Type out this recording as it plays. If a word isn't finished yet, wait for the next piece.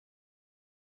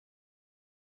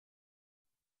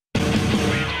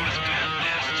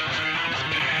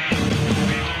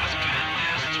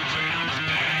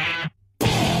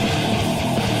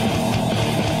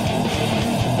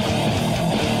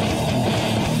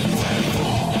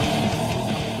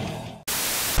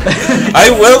I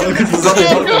will.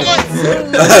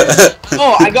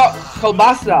 Oh, I got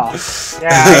Kolbasha.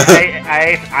 Yeah, I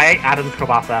ate Adam's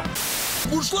Kolbasha.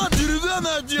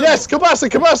 Yes, Kolbasha,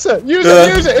 Kolbasha! Use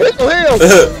it, heal!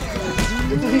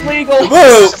 This is illegal.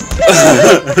 Whoa!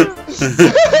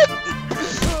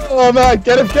 Oh man,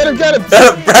 get him!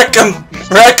 Wreck him!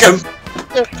 Wreck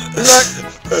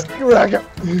him!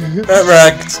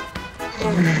 Wrecked.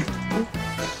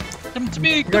 Come to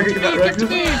me! Come to me! Come to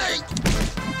me!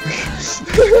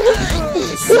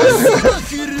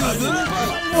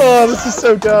 Oh, this is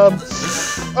so dumb.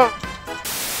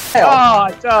 Oh,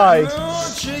 I died.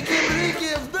 Cheeky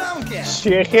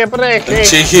breaky.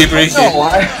 Cheeky breaky. No,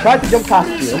 I tried to jump past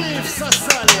you.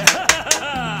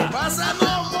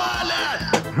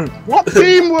 What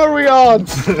team were we on?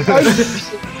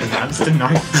 That's the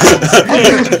knife.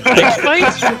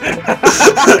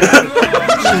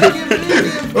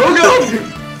 Oh no!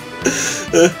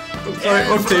 Sorry,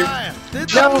 what team?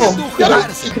 No,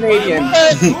 that's Canadian. No!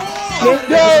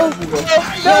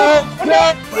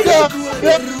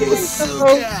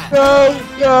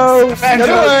 Get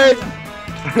away!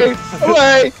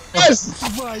 Away! Yes!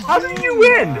 How did you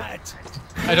win?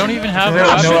 I don't even have I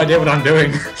have no idea what I'm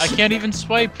doing. I can't even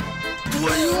swipe.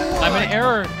 I'm an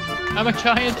error. I'm a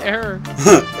giant error.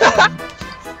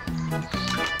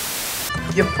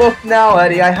 You're fucked now,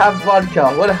 Eddie. I have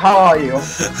vodka. How are you?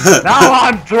 Now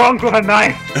I'm drunk with a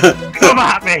knife. Come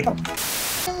at me.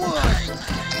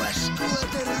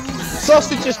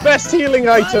 Sausage's best healing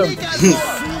item.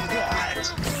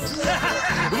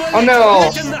 Oh no!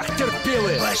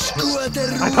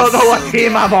 I don't know what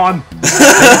team I'm on.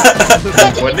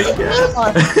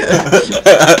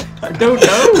 I don't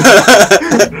know.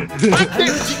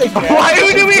 Why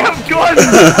do we have guns?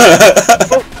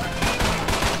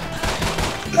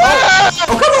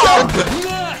 Oh, come on!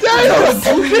 What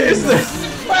bullshit is this?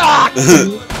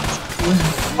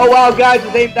 Oh wow, guys,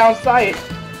 it's aimed down sight.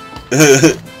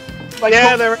 Like,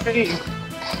 Yeah, they're ready.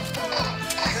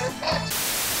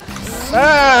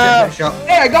 Ah!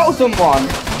 Hey, I got someone!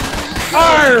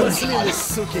 Arr!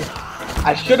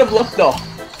 I should have looked up.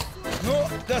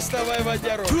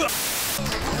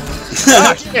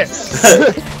 Ah, shit!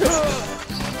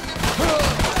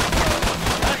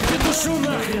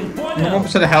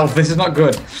 1% of health, this is not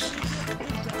good.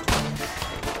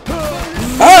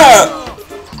 Ah!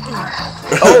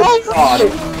 Oh god.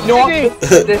 You know what?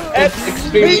 This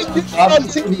experience have a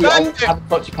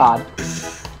touchpad.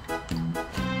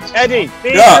 Eddie,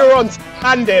 these Yeah. are on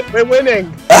Bandit, we're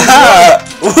winning! Ah!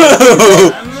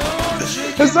 Woo!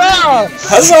 Huzzah!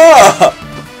 Huzzah!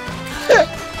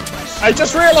 I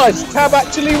just realised tab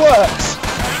actually works!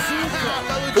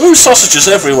 Ooh, sausages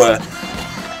everywhere.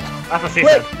 That's what she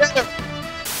Wait, said.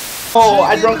 Oh,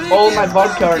 I drank all my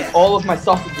vodka and all of my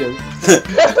sausages.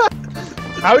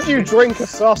 how do you drink a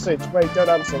sausage? Wait, don't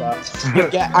answer that.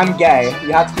 I'm gay.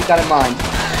 You have to keep that in mind.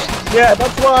 Yeah,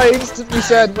 that's why I instantly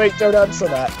said, wait, don't answer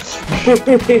that.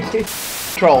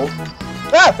 Troll.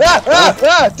 Die!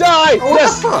 What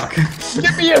Yes! the fuck?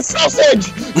 Give me a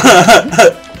sausage!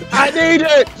 I need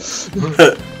it!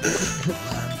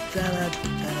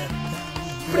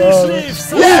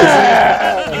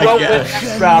 Yeah! You won't win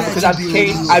next round because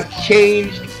I've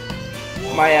changed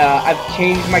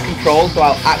my control, so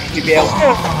I'll actually be able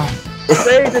to.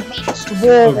 Say the next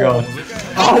war. Oh god.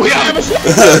 Oh, we have a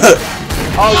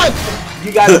Oh,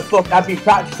 you guys are fucked. I've been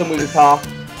practicing with guitar.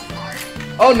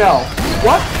 Oh no.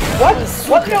 What? What?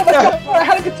 No, that's not I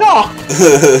had a guitar!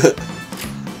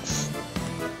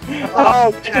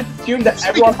 Oh, I just assumed that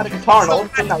everyone had a guitar and all of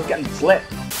a sudden I was getting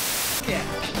slipped.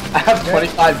 I have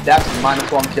 25 deaths and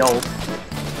 -1 kills.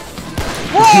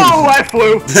 Whoa! I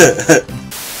flew.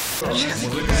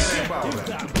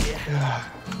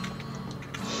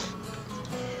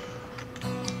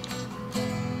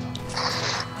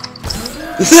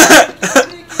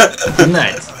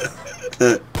 Nice.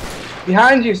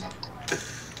 Behind you!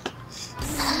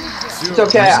 It's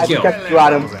okay, I kept you,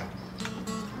 Adam.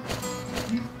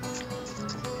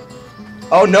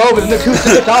 Oh no, with an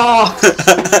acoustic guitar!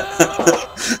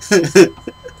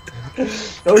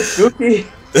 So spooky!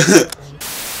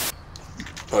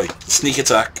 Oi, sneak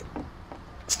attack.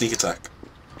 Sneak attack.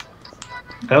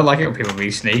 I don't like it when people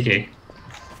be sneaky.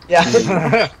 Yeah,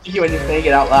 you when you're saying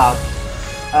it out loud.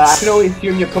 I can only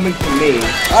assume you're coming from me.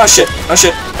 Oh shit, oh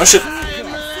shit, oh shit.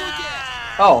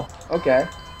 Oh, okay.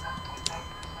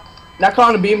 That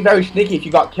can't have been very sneaky if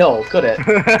you got killed, could it?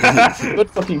 Good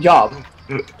fucking job.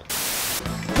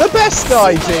 The best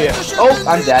idea! Oh,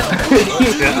 I'm dead.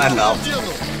 Yeah, I know.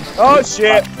 Oh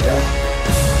shit!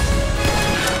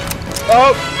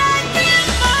 Oh!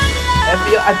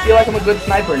 I feel like I'm a good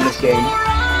sniper in this game.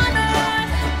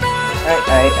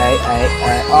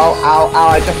 Oh, ow, ow,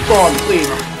 I just spawned, please.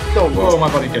 Don't Oh, my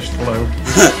body just flew.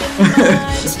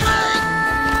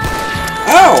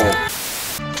 Ow!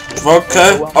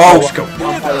 Vodka. Oh,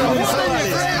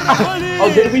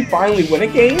 Oh, did we finally win a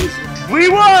game? We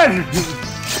won!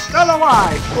 Tell them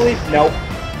why. Please, nope.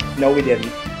 No, we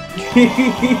didn't.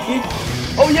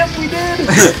 Oh, yes, we did!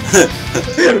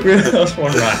 We lost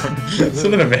one round.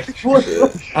 Son of a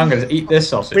bitch. I'm gonna eat this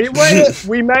sausage.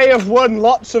 We may have won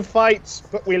lots of fights,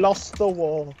 but we lost the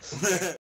war.